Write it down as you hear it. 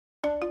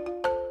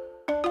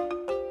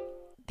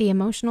The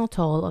emotional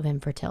toll of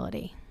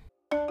infertility.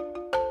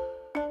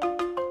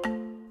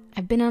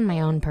 I've been on my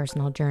own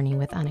personal journey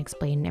with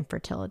unexplained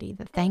infertility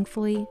that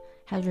thankfully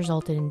has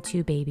resulted in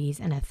 2 babies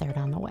and a third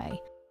on the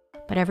way.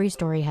 But every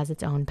story has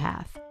its own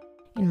path.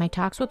 In my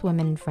talks with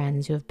women and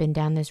friends who have been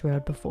down this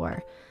road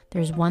before,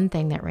 there's one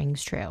thing that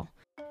rings true.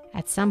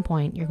 At some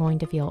point, you're going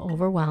to feel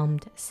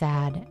overwhelmed,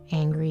 sad,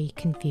 angry,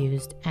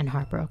 confused, and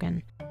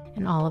heartbroken.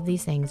 And all of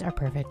these things are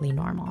perfectly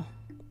normal.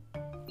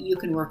 You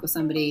can work with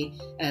somebody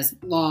as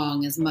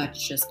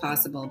much as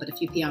possible, but if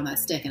you pee on that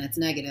stick and it's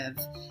negative,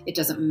 it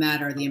doesn't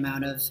matter the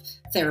amount of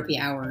therapy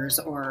hours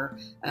or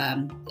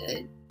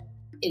insightful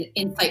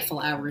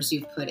hours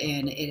you've put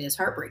in. It is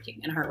heartbreaking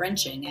and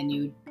heart-wrenching, and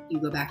you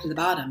go back to the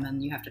bottom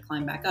and you have to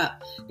climb back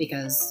up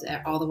because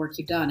all the work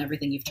you've done,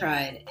 everything you've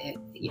tried,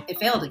 it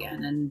failed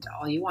again, and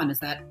all you want is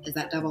that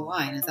double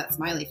line, is that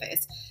smiley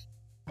face.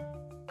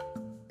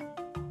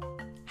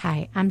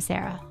 Hi, I'm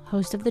Sarah,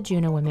 host of the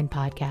Juna Women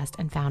podcast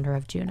and founder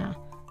of Juna.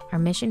 Our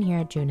mission here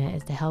at Juna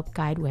is to help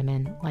guide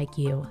women like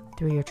you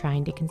through your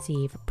trying to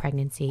conceive,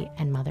 pregnancy,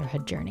 and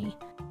motherhood journey.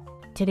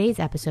 Today's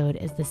episode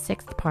is the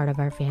 6th part of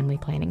our family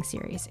planning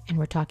series, and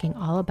we're talking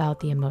all about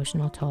the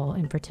emotional toll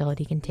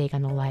infertility can take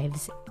on the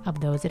lives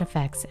of those it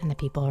affects and the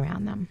people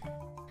around them.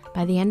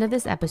 By the end of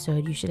this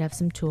episode, you should have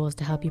some tools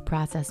to help you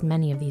process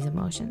many of these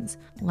emotions,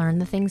 learn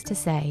the things to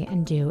say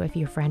and do if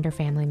your friend or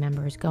family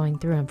member is going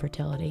through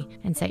infertility,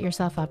 and set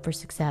yourself up for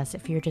success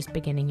if you're just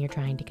beginning your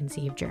trying to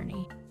conceive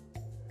journey.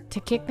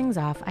 To kick things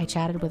off, I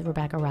chatted with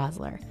Rebecca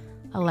Rosler,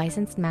 a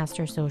licensed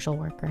master social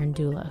worker and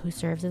doula who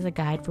serves as a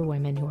guide for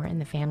women who are in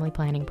the family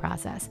planning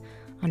process,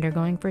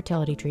 undergoing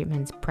fertility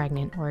treatments,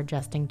 pregnant, or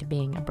adjusting to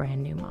being a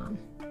brand new mom.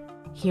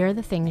 Here are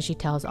the things she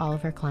tells all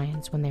of her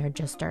clients when they are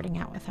just starting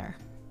out with her.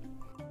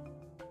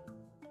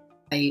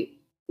 I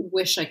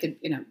wish I could,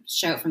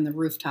 shout from the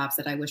rooftops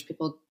that I wish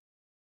people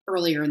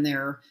earlier in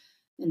their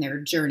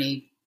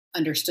journey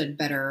understood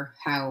better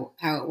how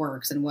it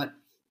works and what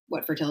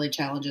fertility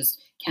challenges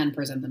can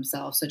present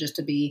themselves. So just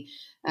to be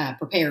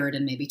prepared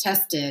and maybe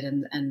tested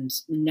and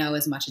know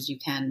as much as you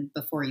can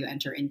before you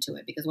enter into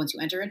it, because once you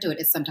enter into it,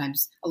 it's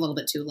sometimes a little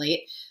bit too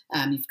late.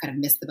 You've kind of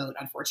missed the boat,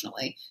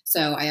 unfortunately.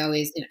 So I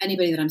always,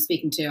 anybody that I'm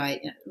speaking to, I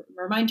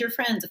remind your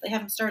friends if they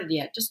haven't started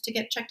yet, just to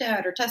get checked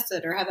out or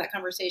tested or have that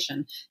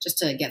conversation, just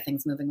to get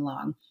things moving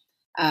along.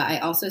 I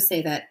also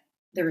say that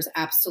there is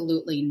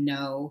absolutely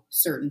no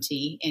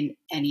certainty in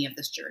any of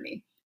this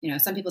journey.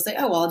 Some people say,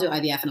 oh, well, I'll do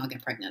IVF and I'll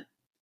get pregnant.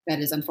 That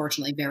is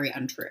unfortunately very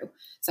untrue.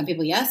 Some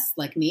people, yes,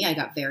 like me, I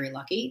got very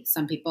lucky.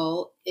 Some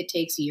people, it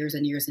takes years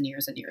and years and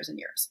years and years and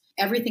years.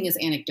 Everything is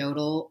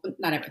anecdotal.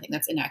 Not everything,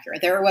 that's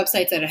inaccurate. There are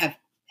websites that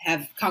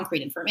have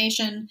concrete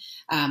information.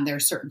 There are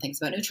certain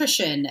things about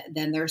nutrition.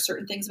 Then there are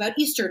certain things about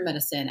Eastern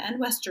medicine and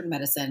Western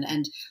medicine.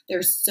 And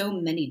there's so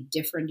many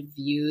different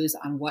views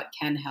on what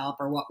can help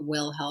or what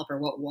will help or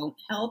what won't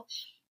help.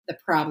 The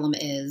problem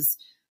is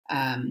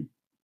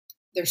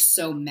there's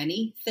so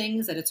many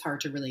things that it's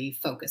hard to really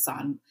focus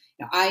on.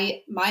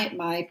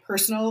 My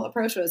personal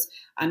approach was,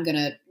 I'm going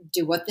to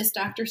do what this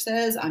doctor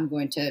says. I'm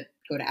going to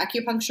go to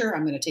acupuncture.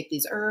 I'm going to take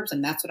these herbs,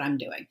 and that's what I'm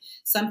doing.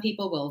 Some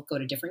people will go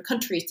to different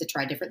countries to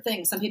try different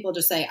things. Some people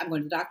just say, I'm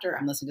going to the doctor.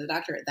 I'm listening to the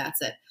doctor.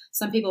 That's it.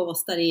 Some people will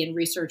study and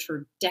research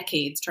for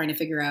decades trying to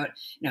figure out,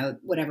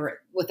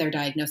 what their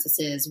diagnosis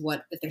is.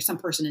 What if there's some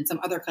person in some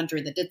other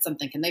country that did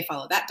something? Can they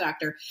follow that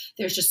doctor?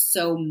 There's just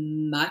so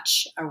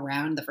much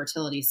around the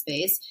fertility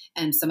space,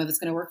 and some of it's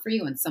going to work for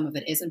you and some of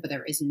it isn't, but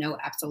there is no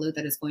absolute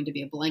that is going to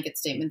be a blanket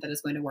statement that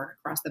is going to work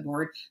across the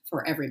board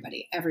for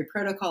everybody. Every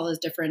protocol is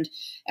different.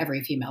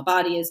 Every female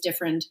body is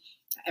different.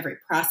 Every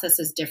process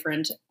is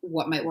different.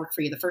 What might work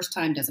for you the first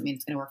time doesn't mean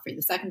it's going to work for you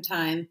the second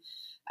time.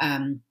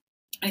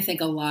 I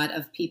think a lot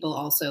of people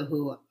also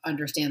who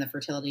understand the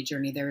fertility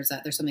journey, there's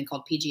something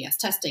called PGS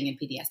testing and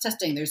PDS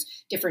testing. There's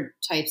different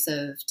types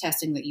of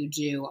testing that you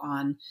do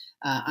on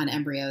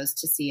embryos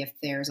to see if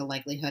there's a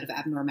likelihood of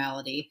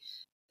abnormality.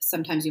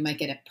 Sometimes you might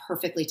get a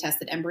perfectly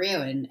tested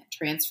embryo and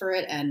transfer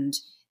it, and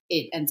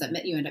you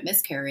end up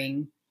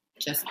miscarrying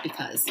just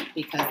because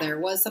there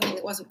was something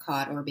that wasn't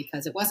caught, or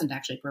because it wasn't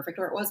actually perfect,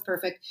 or it was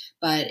perfect,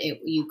 but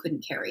you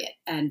couldn't carry it.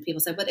 And people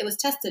said, but it was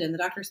tested and the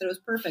doctor said it was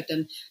perfect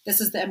and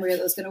this is the embryo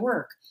that was going to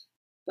work,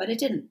 but it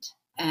didn't.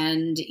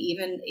 And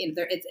even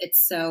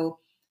it's so,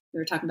 we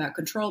were talking about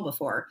control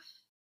before.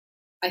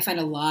 I find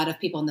a lot of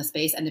people in this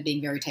space end up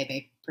being very type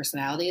A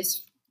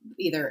personalities.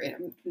 Either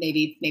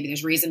maybe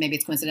there's reason, maybe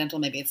it's coincidental,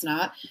 maybe it's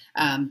not.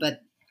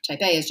 But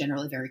type A is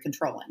generally very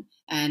controlling,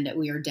 and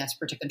we are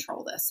desperate to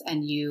control this.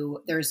 And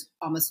there's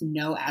almost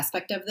no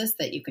aspect of this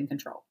that you can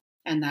control.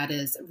 And that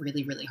is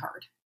really, really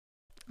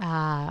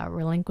hard.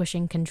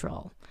 Relinquishing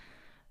control.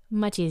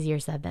 Much easier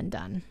said than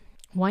done.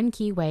 One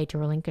key way to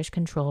relinquish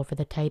control for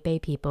the type A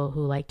people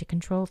who like to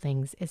control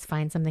things is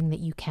find something that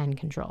you can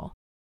control,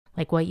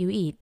 like what you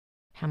eat,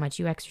 how much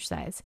you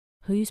exercise,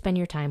 who you spend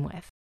your time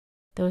with.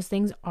 Those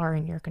things are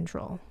in your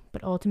control,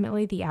 but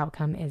ultimately the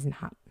outcome is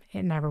not.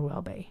 It never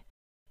will be.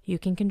 You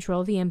can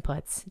control the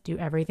inputs, do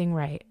everything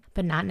right,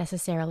 but not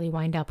necessarily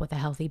wind up with a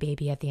healthy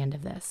baby at the end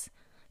of this.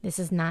 This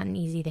is not an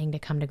easy thing to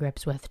come to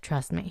grips with,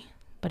 trust me,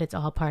 but it's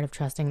all part of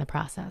trusting the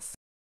process.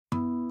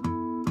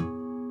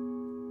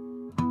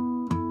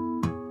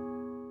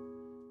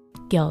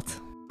 Guilt.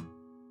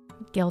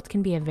 Guilt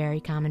can be a very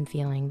common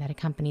feeling that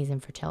accompanies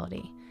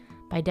infertility.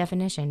 By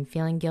definition,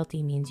 feeling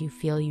guilty means you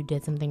feel you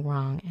did something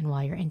wrong, and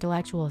while your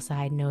intellectual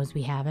side knows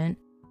we haven't,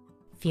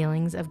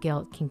 feelings of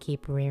guilt can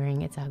keep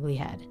rearing its ugly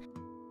head.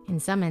 In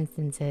some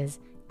instances,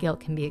 guilt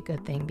can be a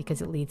good thing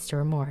because it leads to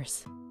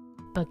remorse.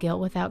 But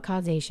guilt without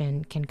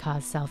causation can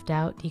cause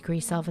self-doubt,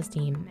 decrease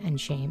self-esteem, and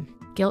shame.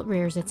 Guilt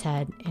rears its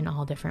head in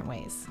all different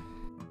ways.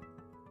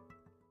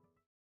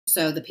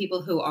 So the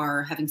people who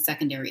are having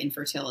secondary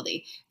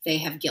infertility, they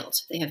have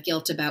guilt. They have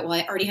guilt about, well,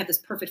 I already have this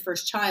perfect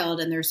first child,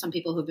 and there's some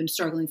people who've been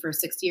struggling for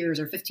 6 years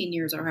or 15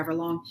 years or however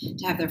long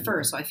to have their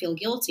first. So I feel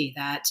guilty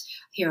that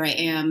here I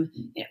am,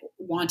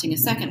 wanting a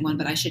second one,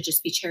 but I should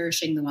just be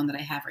cherishing the one that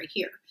I have right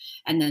here.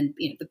 And then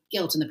the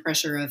guilt and the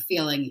pressure of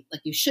feeling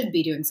like you should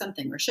be doing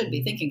something or should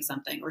be thinking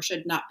something or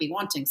should not be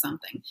wanting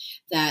something.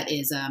 That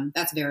is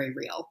that's very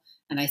real.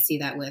 And I see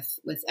that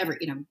with every,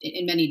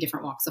 in many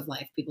different walks of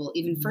life. People,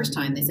 even first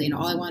time, they say,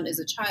 all I want is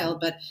a child,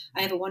 but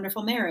I have a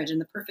wonderful marriage and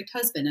the perfect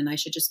husband. And I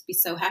should just be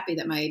so happy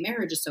that my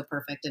marriage is so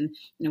perfect. And,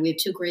 we have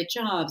 2 great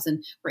jobs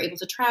and we're able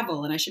to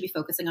travel and I should be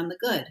focusing on the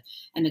good.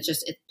 And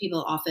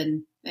people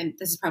often, and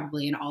this is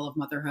probably in all of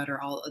motherhood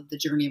or all of the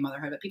journey of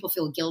motherhood, but people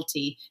feel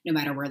guilty no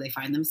matter where they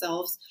find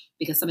themselves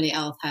because somebody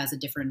else has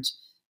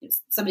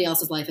somebody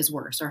else's life is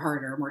worse or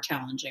harder or more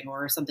challenging,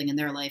 or something in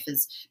their life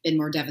has been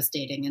more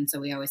devastating. And so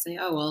we always say,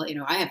 oh, well,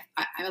 I'm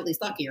at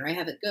least lucky, or I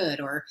have it good,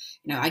 or,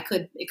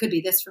 it could be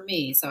this for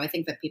me. So I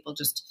think that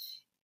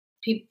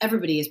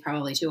everybody is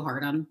probably too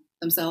hard on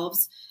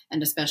themselves.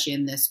 And especially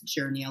in this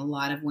journey, a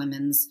lot of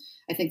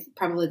I think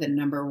probably the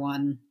number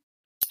one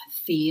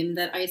theme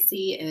that I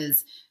see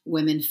is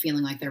women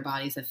feeling like their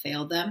bodies have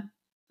failed them.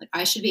 Like,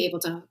 I should be able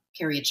to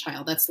carry a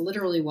child. That's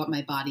literally what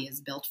my body is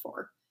built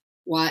for.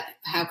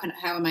 How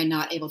am I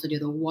not able to do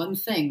the one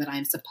thing that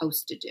I'm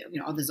supposed to do?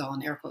 This is all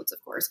in air quotes, of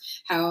course.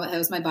 How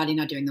is my body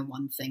not doing the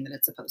one thing that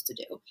it's supposed to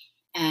do?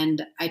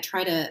 And I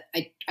try to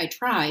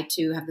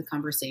have the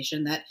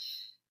conversation that,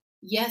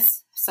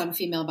 yes, some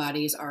female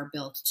bodies are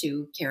built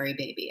to carry a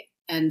baby,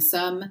 and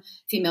some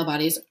female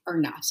bodies are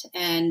not.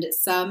 And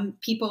some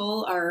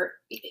people are,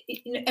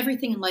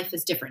 everything in life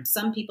is different.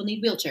 Some people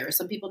need wheelchairs.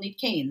 Some people need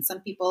canes.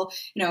 Some people,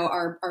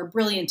 are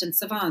brilliant and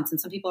savants, and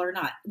some people are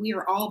not. We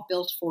are all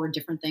built for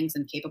different things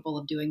and capable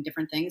of doing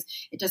different things.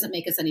 It doesn't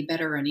make us any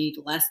better or any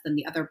less than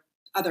the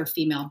other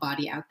female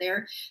body out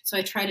there. So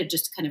I try to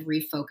just kind of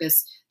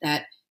refocus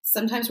that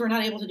sometimes we're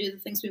not able to do the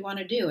things we want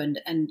to do.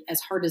 And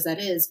as hard as that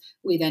is,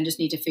 we then just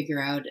need to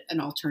figure out an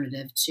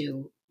alternative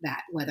to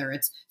that, whether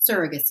it's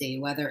surrogacy,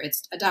 whether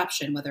it's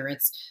adoption, whether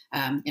it's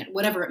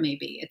whatever it may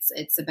be.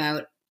 It's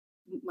about,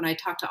 when I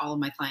talk to all of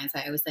my clients,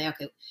 I always say,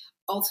 okay,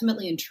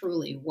 ultimately and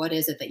truly, what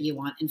is it that you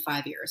want in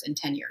 5 years, in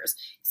 10 years?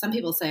 Some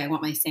people say, I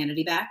want my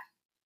sanity back.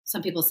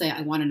 Some people say,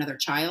 I want another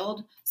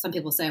child. Some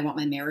people say, I want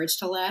my marriage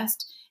to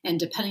last. And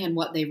depending on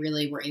what they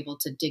really were able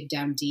to dig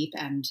down deep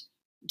and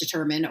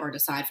determine or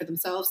decide for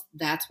themselves,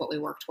 that's what we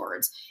work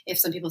towards. If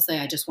some people say,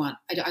 I just want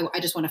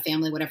a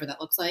family, whatever that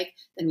looks like,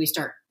 then we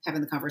start having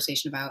the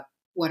conversation about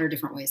what are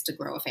different ways to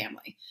grow a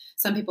family.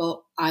 Some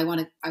people, I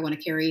want to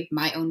carry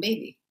my own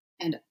baby,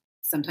 and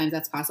sometimes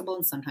that's possible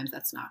and sometimes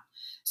that's not.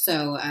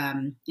 So,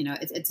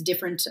 it's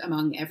different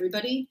among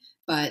everybody,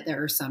 but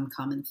there are some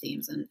common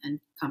themes and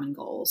common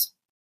goals.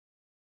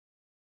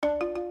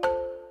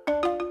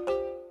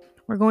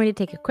 We're going to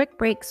take a quick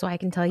break so I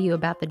can tell you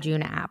about the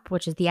Juna app,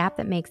 which is the app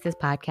that makes this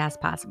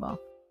podcast possible.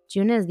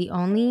 Juna is the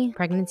only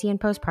pregnancy and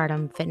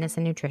postpartum fitness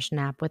and nutrition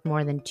app with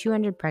more than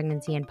 200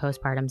 pregnancy and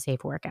postpartum safe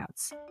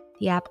workouts.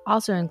 The app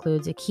also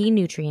includes a key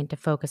nutrient to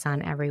focus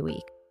on every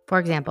week. For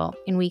example,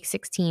 in week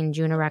 16,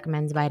 Juna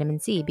recommends vitamin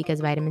C because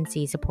vitamin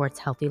C supports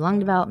healthy lung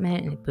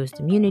development, and it boosts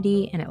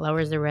immunity, and it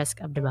lowers the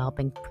risk of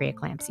developing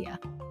preeclampsia.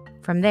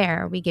 From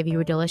there, we give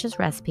you delicious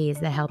recipes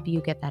that help you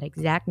get that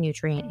exact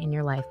nutrient in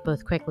your life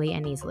both quickly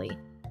and easily.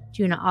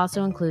 Juna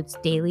also includes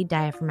daily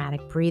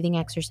diaphragmatic breathing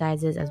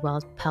exercises as well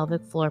as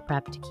pelvic floor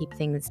prep to keep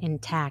things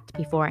intact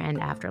before and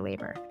after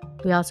labor.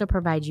 We also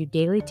provide you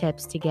daily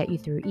tips to get you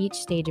through each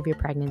stage of your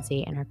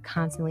pregnancy and are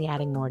constantly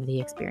adding more to the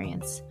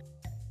experience.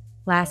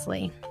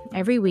 Lastly,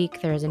 every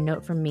week there is a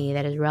note from me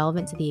that is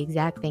relevant to the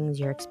exact things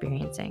you're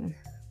experiencing.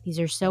 These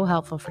are so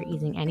helpful for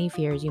easing any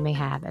fears you may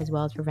have, as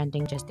well as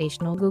preventing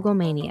gestational Google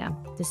mania,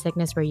 the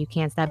sickness where you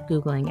can't stop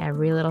Googling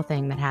every little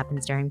thing that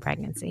happens during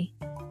pregnancy.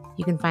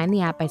 You can find the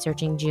app by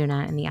searching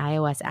Juna in the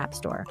iOS App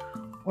Store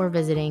or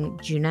visiting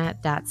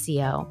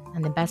juna.co.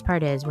 And the best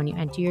part is, when you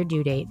enter your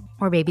due date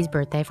or baby's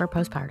birthday for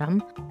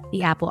postpartum,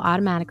 the app will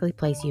automatically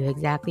place you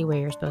exactly where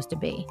you're supposed to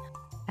be.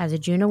 As a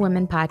Juna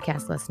Women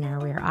podcast listener,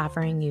 we are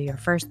offering you your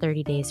first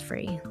 30 days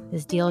free.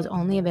 This deal is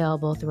only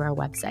available through our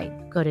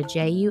website. Go to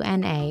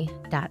juna.co,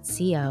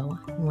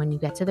 and when you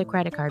get to the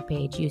credit card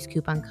page, use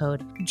coupon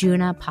code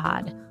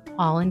JUNAPOD,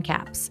 all in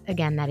caps.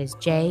 Again, that is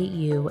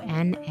JUNAPOD,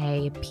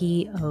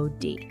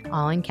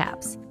 all in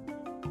caps.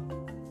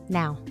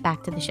 Now,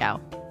 back to the show.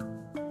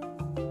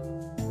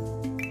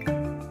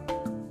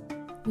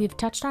 We've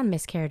touched on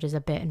miscarriages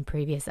a bit in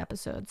previous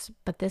episodes,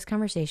 but this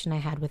conversation I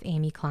had with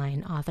Amy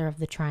Klein, author of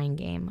The Trying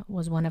Game,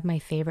 was one of my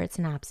favorite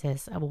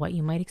synopses of what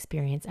you might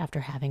experience after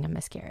having a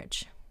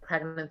miscarriage.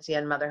 Pregnancy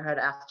and motherhood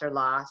after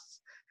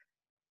loss.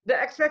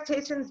 The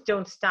expectations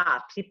don't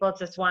stop. People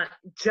just want,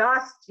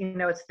 it's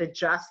the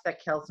just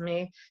that kills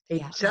me.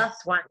 They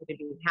just want you to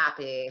be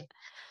happy.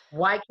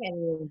 Why can't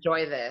you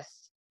enjoy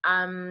this?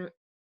 And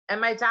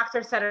my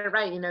doctor said it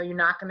right. You're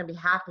not going to be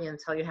happy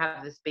until you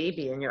have this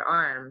baby in your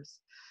arms.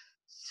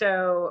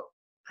 So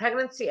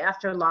pregnancy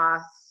after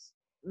loss,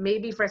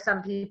 maybe for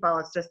some people,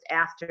 it's just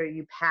after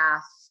you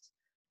pass,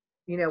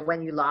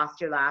 when you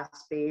lost your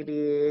last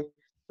baby.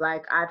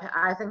 Like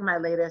I think my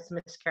latest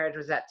miscarriage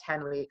was at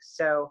 10 weeks.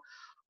 So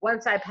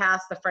once I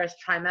passed the first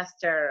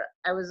trimester,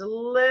 I was a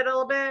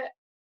little bit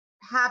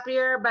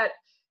happier, but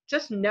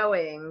just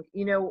knowing,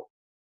 you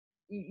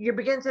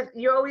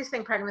always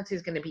think pregnancy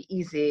is going to be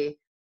easy.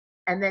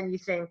 And then you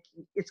think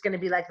it's going to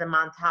be like the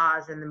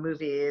montage in the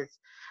movies.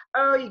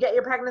 Oh, you get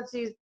your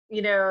pregnancy,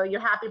 your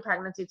happy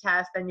pregnancy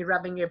test, then you're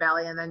rubbing your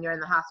belly, and then you're in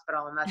the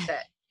hospital, and that's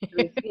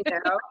it.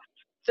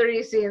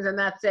 3 scenes, and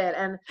that's it.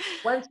 And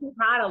once you've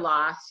had a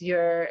loss,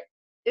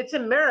 it's a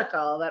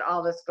miracle that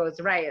all this goes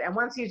right. And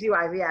once you do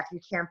IVF, you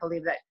can't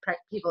believe that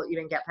people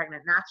even get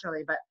pregnant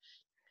naturally. But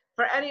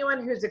for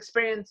anyone who's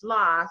experienced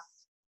loss,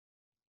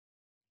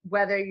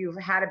 whether you've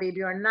had a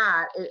baby or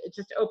not, it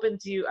just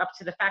opens you up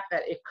to the fact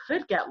that it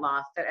could get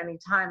lost at any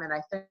time. And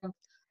I think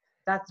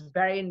that's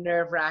very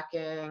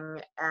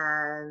nerve-wracking,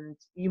 and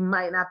you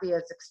might not be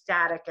as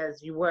ecstatic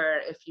as you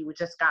were if you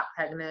just got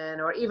pregnant,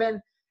 or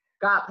even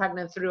got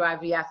pregnant through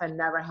IVF and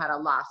never had a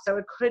loss. So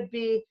it could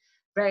be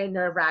very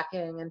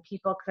nerve-wracking, and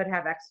people could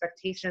have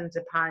expectations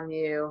upon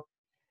you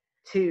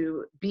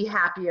to be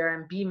happier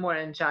and be more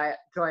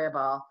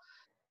enjoyable.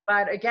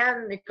 But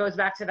again, it goes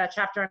back to that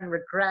chapter on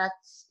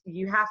regrets.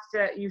 You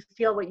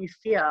feel what you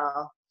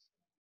feel,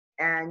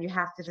 and you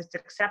have to just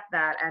accept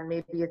that. And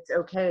maybe it's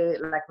okay,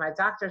 like my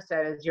doctor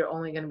says, you're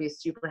only going to be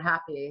super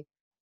happy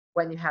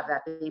when you have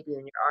that baby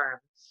in your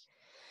arms.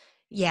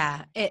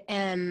 Yeah.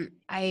 And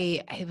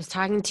I was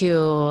talking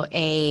to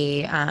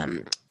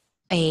a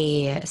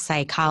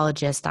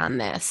psychologist on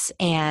this,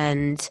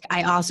 and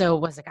I also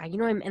was like,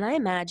 and I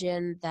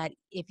imagine that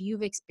if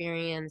you've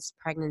experienced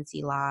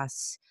pregnancy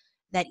loss,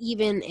 that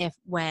even if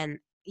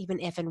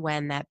and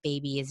when that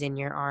baby is in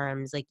your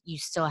arms, like, you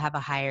still have a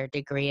higher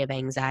degree of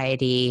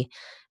anxiety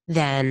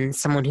than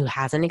someone who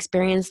hasn't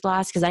experienced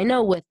loss. Because I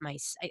know it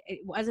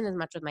wasn't as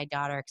much with my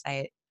daughter, because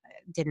I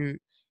didn't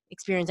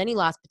experience any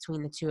loss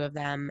between the two of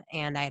them,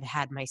 and I'd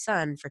had my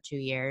son for 2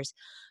 years.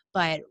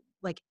 But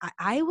like,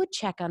 I would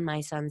check on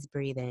my son's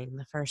breathing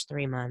the first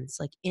 3 months,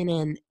 like in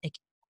an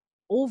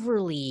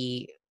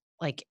overly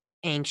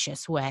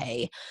anxious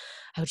way.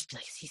 I would just be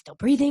like, is he still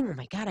breathing? Oh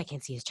my God, I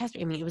can't see his chest.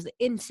 I mean, it was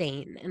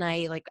insane. And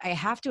I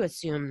have to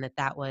assume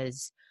that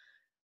was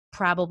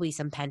probably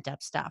some pent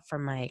up stuff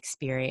from my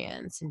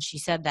experience. And she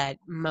said that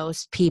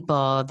most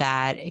people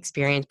that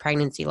experience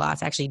pregnancy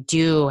loss actually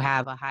do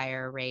have a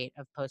higher rate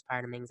of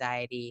postpartum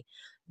anxiety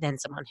than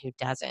someone who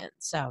doesn't.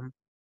 So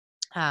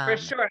for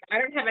sure. I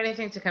don't have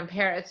anything to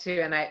compare it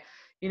to. And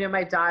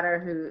my daughter,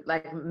 who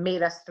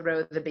made us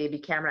throw the baby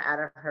camera out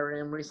of her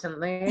room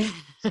recently,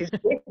 she's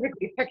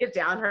basically took it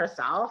down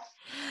herself,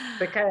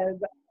 because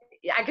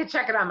I could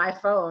check it on my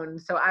phone.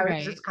 So I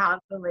was just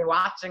constantly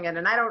watching it.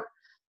 And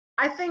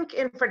I think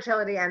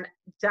infertility and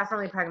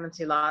definitely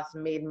pregnancy loss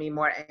made me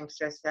more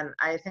anxious. And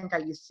I think I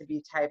used to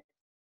be type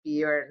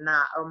B or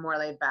more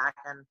laid back.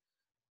 And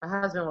my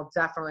husband will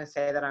definitely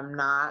say that I'm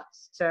not.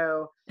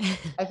 So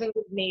I think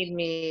it made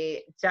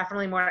me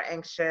definitely more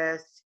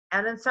anxious.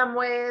 And in some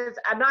ways,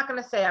 I'm not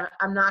going to say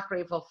I'm not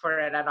grateful for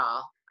it at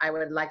all. I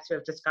would like to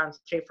have just gone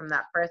straight from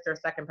that first or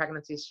second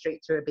pregnancy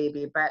straight to a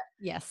baby. But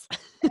yes,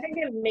 I think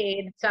it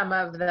made some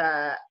of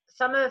the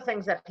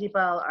things that people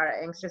are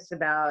anxious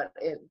about,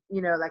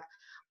 like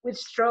which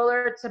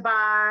stroller to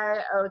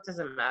buy. Oh, it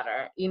doesn't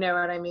matter. You know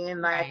what I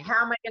mean? Like,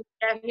 how am I going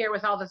to get here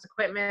with all this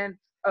equipment?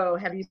 Oh,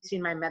 have you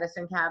seen my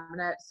medicine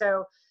cabinet?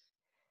 So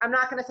I'm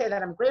not going to say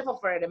that I'm grateful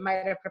for it. It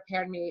might have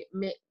prepared me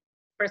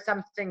for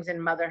some things in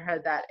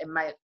motherhood that it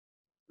might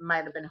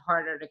have been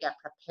harder to get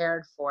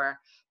prepared for,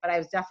 but I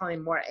was definitely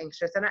more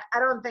anxious. And I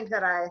don't think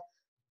that I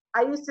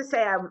used to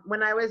say,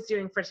 when I was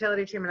doing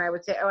fertility treatment, I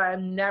would say, oh,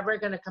 I'm never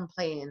going to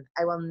complain.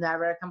 I will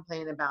never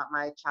complain about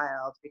my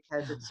child,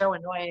 because it's so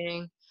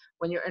annoying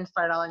when you're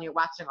infertile and you're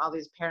watching all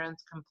these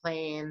parents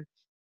complain.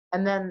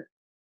 And then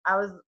I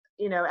was,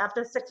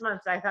 after 6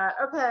 months, I thought,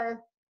 okay,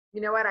 you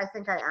know what? I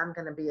think I am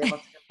going to be able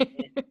to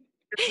complain.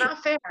 It's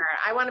not fair.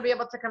 I want to be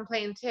able to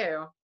complain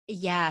too.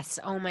 Yes.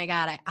 Oh my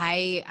God.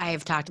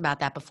 I've talked about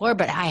that before,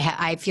 but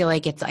I feel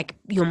like it's like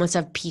you almost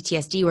have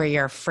PTSD, where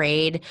you're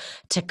afraid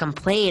to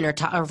complain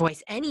or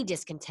voice any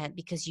discontent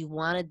because you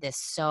wanted this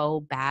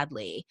so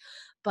badly.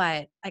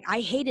 But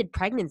I hated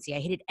pregnancy. I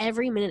hated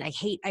every minute. I've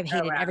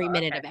hated every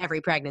minute of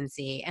every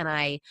pregnancy. And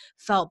I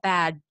felt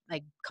bad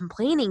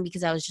complaining,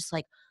 because I was just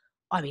like,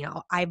 I mean,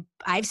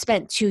 I've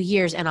spent 2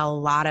 years and a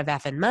lot of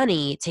effing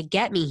money to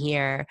get me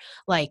here.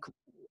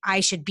 I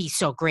should be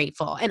so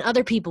grateful. And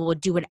other people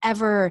would do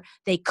whatever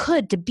they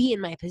could to be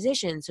in my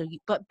position. So,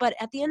 but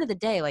at the end of the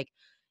day, like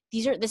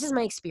this is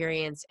my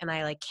experience, and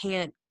I like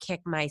can't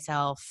kick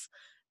myself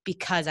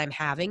because I'm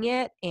having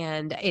it.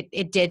 And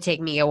it did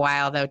take me a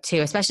while though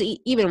too, especially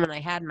even when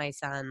I had my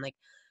son, like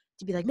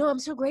to be like, no, I'm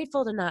so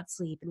grateful to not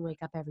sleep and wake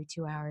up every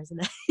 2 hours.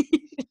 And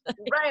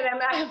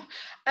right.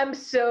 I'm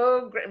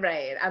so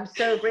right. I'm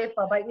so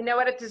grateful. But you know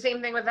what? It's the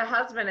same thing with a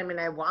husband. I mean,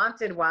 I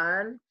wanted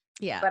one.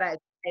 Yeah. But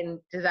and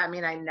does that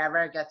mean I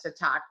never get to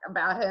talk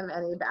about him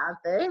any bad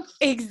things?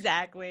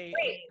 Exactly.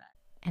 Right.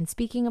 And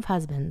speaking of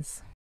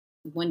husbands,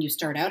 when you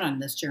start out on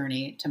this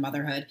journey to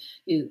motherhood,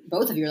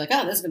 both of you are like,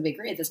 oh, this is going to be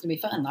great. This is going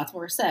to be fun. Lots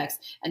more sex.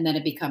 And then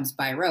it becomes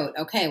by rote.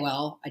 Okay,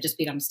 well, I just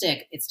beat on a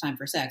stick. It's time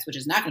for sex, which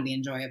is not going to be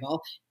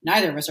enjoyable.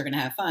 Neither of us are going to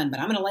have fun, but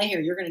I'm going to lay here.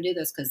 You're going to do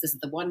this because this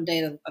is the one day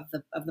of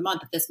the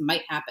month that this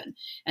might happen.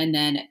 And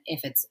then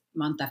if it's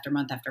month after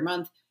month after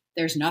month,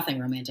 there's nothing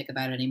romantic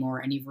about it anymore.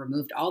 And you've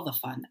removed all the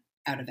fun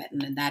out of it.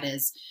 And that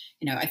is,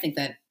 I think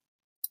that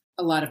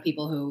a lot of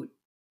people who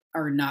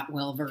are not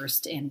well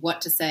versed in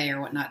what to say or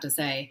what not to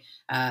say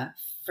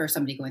for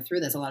somebody going through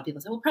this. A lot of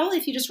people say, well, probably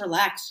if you just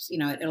relax,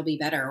 it'll be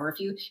better. Or if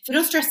you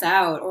don't stress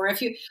out, or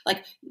if you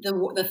like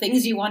the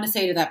things you want to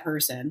say to that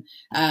person,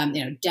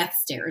 death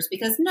stares,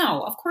 because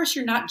no, of course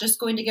you're not just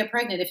going to get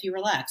pregnant if you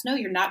relax. No,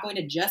 you're not going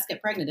to just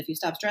get pregnant if you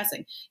stop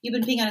stressing. You've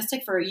been peeing on a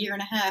stick for a year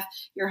and a half.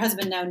 Your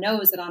husband now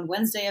knows that on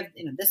Wednesday of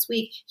this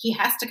week, he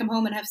has to come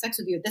home and have sex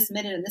with you at this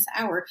minute and this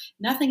hour.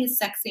 Nothing is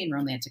sexy and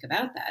romantic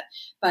about that.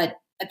 But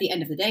at the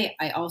end of the day,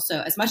 I also,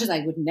 as much as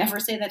I would never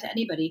say that to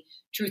anybody,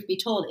 truth be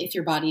told, if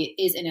your body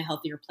is in a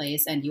healthier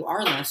place and you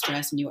are less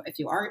stressed and if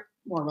you are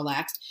more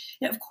relaxed,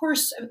 of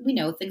course, we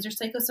know things are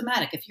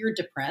psychosomatic. If you're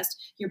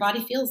depressed, your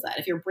body feels that.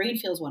 If your brain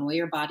feels one way,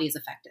 your body is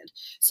affected.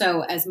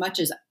 So as much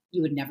as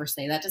you would never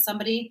say that to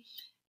somebody,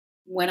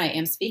 when I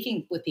am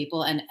speaking with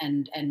people and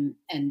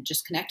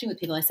just connecting with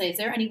people, I say, is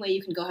there any way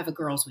you can go have a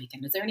girls'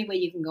 weekend? Is there any way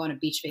you can go on a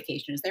beach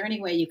vacation? Is there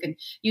any way you and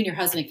your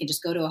husband can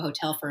just go to a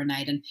hotel for a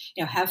night and,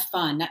 have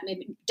fun?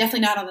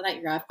 Definitely not on the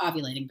night you're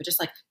ovulating, but just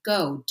like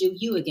go do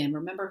you again.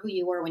 Remember who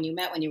you were when you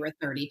met when you were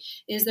 30.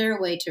 Is there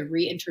a way to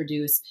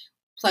reintroduce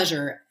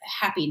pleasure,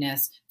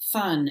 happiness,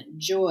 fun,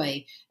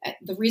 joy,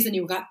 the reason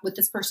you got with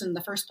this person in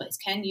the first place?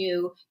 Can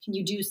you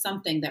do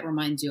something that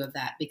reminds you of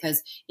that?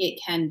 Because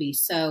it can be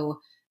so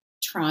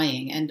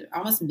trying and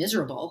almost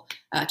miserable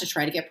to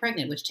try to get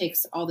pregnant, which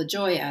takes all the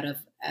joy out of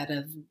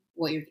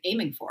what you're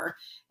aiming for,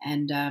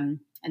 and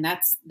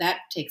that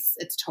takes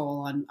its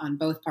toll on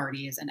both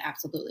parties and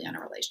absolutely on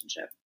a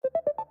relationship.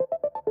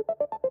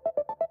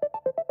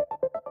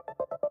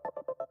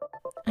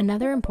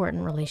 Another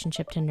important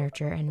relationship to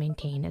nurture and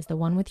maintain is the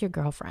one with your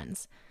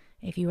girlfriends.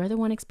 If you are the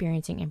one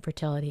experiencing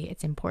infertility,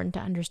 it's important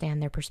to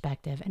understand their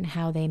perspective and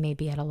how they may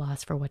be at a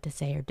loss for what to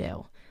say or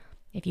do.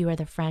 If you are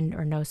the friend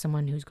or know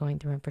someone who's going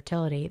through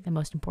infertility, the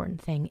most important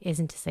thing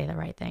isn't to say the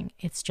right thing.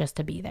 It's just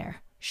to be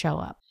there. Show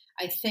up.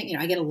 I think,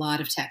 I get a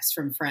lot of texts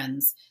from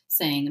friends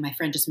saying, my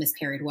friend just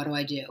miscarried. What do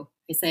I do?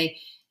 I say,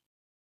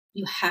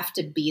 you have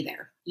to be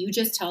there. You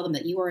just tell them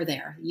that you are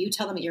there. You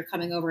tell them that you're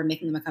coming over and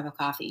making them a cup of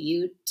coffee.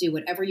 You do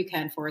whatever you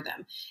can for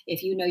them.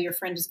 If you know your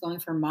friend is going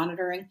for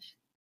monitoring,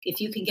 if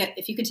you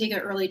can take an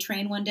early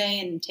train one day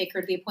and take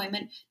her to the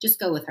appointment, just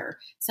go with her.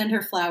 Send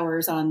her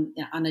flowers on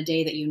a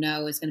day that you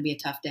know is going to be a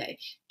tough day.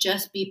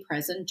 Just be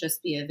present,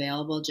 just be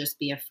available, just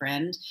be a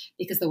friend,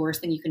 because the worst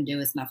thing you can do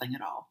is nothing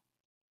at all.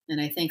 And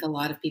I think a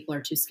lot of people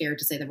are too scared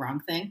to say the wrong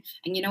thing.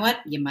 And you know what?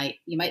 You might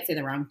say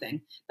the wrong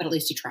thing, but at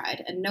least you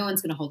tried. And no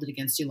one's going to hold it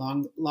against you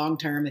long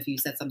term if you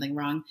said something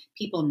wrong.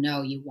 People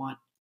know you want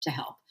to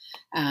help.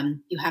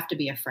 You have to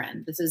be a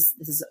friend. This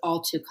is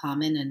all too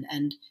common,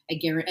 and I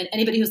guarantee, and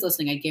anybody who's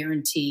listening, I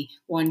guarantee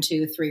 1,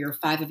 2, 3, or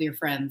 5 of your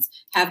friends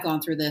have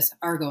gone through this,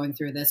 are going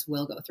through this,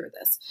 will go through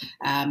this.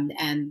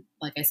 And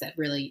like I said,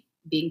 really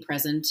being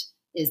present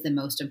is the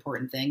most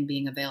important thing.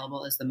 Being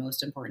available is the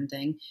most important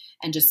thing,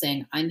 and just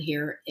saying I'm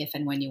here if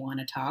and when you want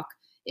to talk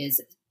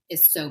is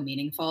so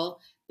meaningful.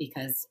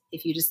 Because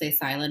if you just stay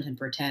silent and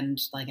pretend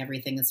like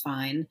everything is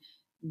fine,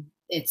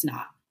 it's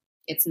not,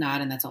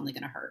 and that's only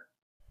going to hurt.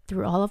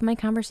 Through all of my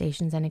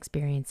conversations and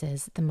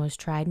experiences, the most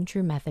tried and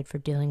true method for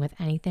dealing with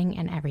anything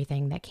and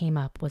everything that came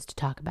up was to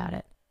talk about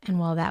it. And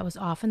while that was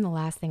often the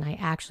last thing I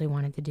actually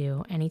wanted to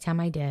do, anytime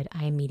I did,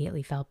 I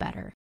immediately felt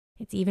better.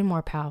 It's even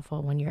more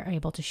powerful when you're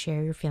able to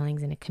share your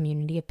feelings in a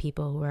community of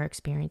people who are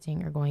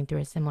experiencing or going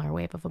through a similar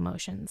wave of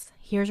emotions.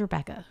 Here's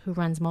Rebecca, who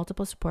runs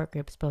multiple support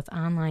groups both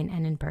online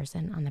and in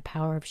person, on the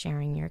power of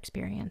sharing your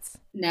experience.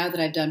 Now that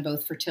I've done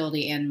both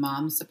fertility and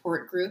mom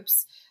support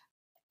groups,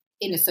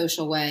 in a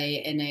social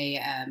way, in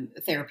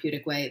a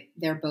therapeutic way,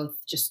 they're both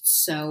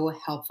just so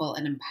helpful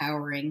and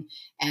empowering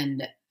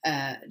and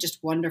just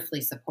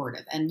wonderfully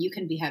supportive. And you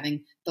can be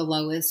having the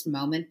lowest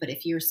moment, but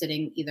if you're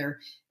sitting either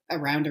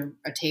around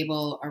a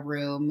table, a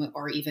room,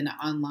 or even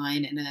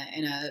online in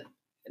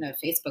a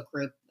Facebook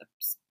group, a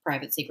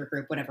private secret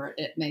group, whatever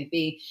it may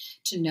be,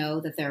 to know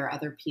that there are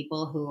other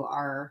people who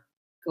are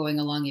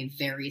going along a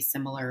very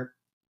similar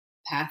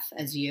path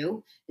as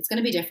you. It's going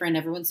to be different.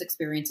 Everyone's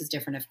experience is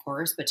different, of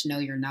course, but to know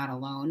you're not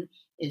alone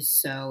is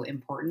so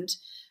important,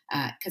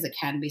 because it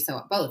can be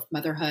so. Both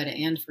motherhood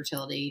and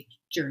fertility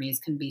journeys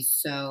can be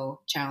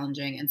so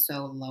challenging and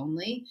so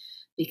lonely,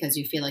 because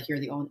you feel like you're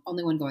the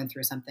only one going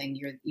through something.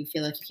 You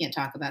feel like you can't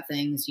talk about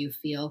things. You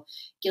feel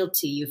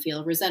guilty. You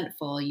feel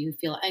resentful. You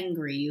feel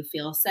angry. You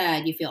feel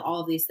sad. You feel all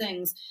of these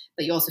things,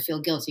 but you also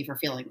feel guilty for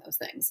feeling those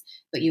things.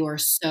 But you are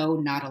so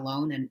not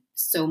alone, and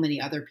so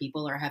many other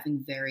people are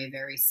having very,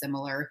 very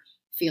similar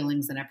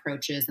feelings and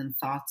approaches and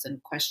thoughts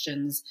and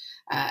questions,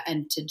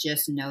 and to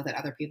just know that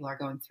other people are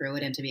going through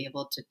it, and to be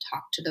able to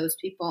talk to those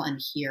people and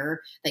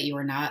hear that you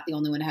are not the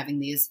only one having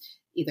these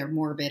either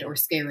morbid or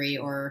scary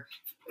or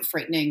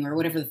frightening or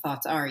whatever the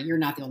thoughts are. You're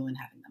not the only one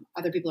having them.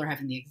 Other people are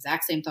having the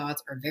exact same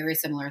thoughts or very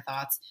similar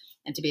thoughts,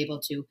 and to be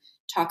able to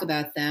talk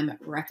about them,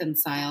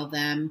 reconcile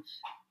them,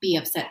 be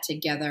upset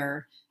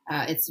together.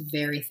 It's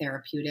very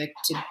therapeutic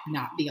to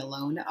not be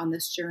alone on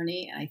this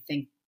journey. And I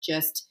think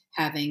just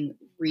having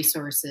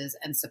resources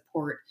and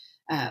support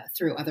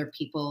through other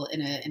people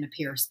in a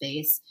peer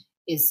space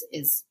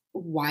is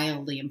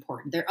wildly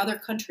important. There are other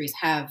countries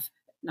have,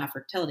 not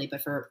fertility,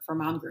 but for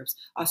mom groups.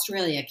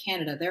 Australia,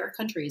 Canada, there are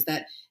countries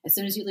that as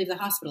soon as you leave the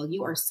hospital,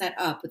 you are set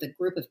up with a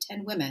group of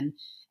 10 women,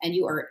 and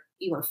you are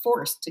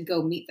forced to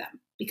go meet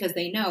them, because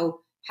they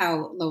know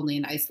how lonely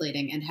and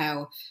isolating and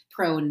how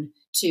prone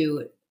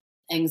to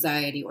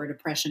anxiety or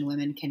depression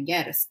women can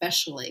get,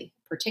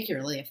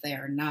 particularly if they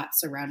are not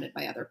surrounded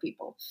by other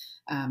people.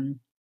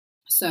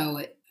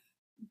 So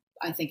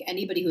I think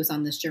anybody who's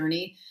on this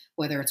journey,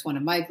 whether it's one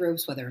of my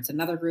groups, whether it's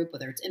another group,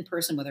 whether it's in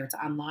person, whether it's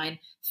online,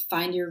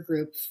 find your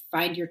group,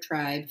 find your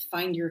tribe,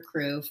 find your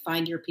crew,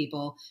 find your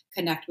people,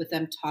 connect with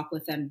them, talk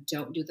with them.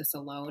 Don't do this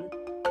alone.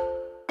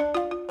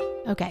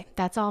 Okay,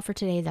 that's all for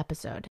today's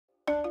episode.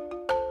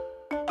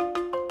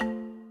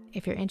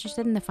 If you're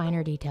interested in the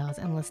finer details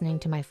and listening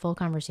to my full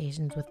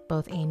conversations with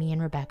both Amy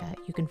and Rebecca,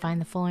 you can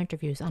find the full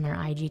interviews on our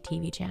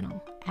IGTV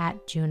channel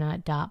at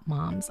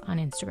juna.moms on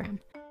Instagram.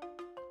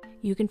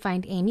 You can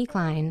find Amy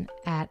Klein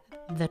at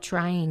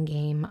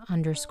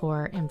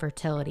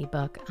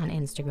thetryinggame_infertilitybook on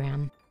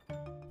Instagram,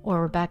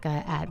 or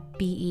Rebecca at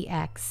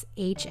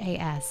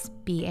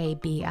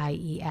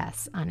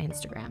BEXHASBABIES on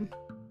Instagram.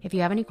 If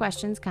you have any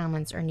questions,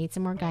 comments, or need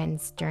some more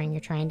guidance during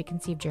your trying to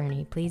conceive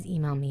journey, please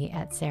email me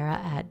at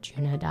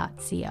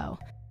sarah@juna.co.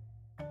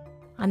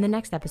 On the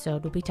next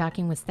episode, we'll be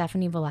talking with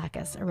Stephanie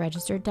Velakis, a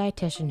registered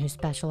dietitian who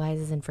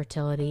specializes in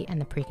fertility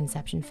and the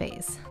preconception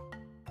phase.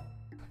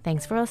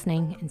 Thanks for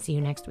listening, and see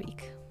you next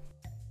week.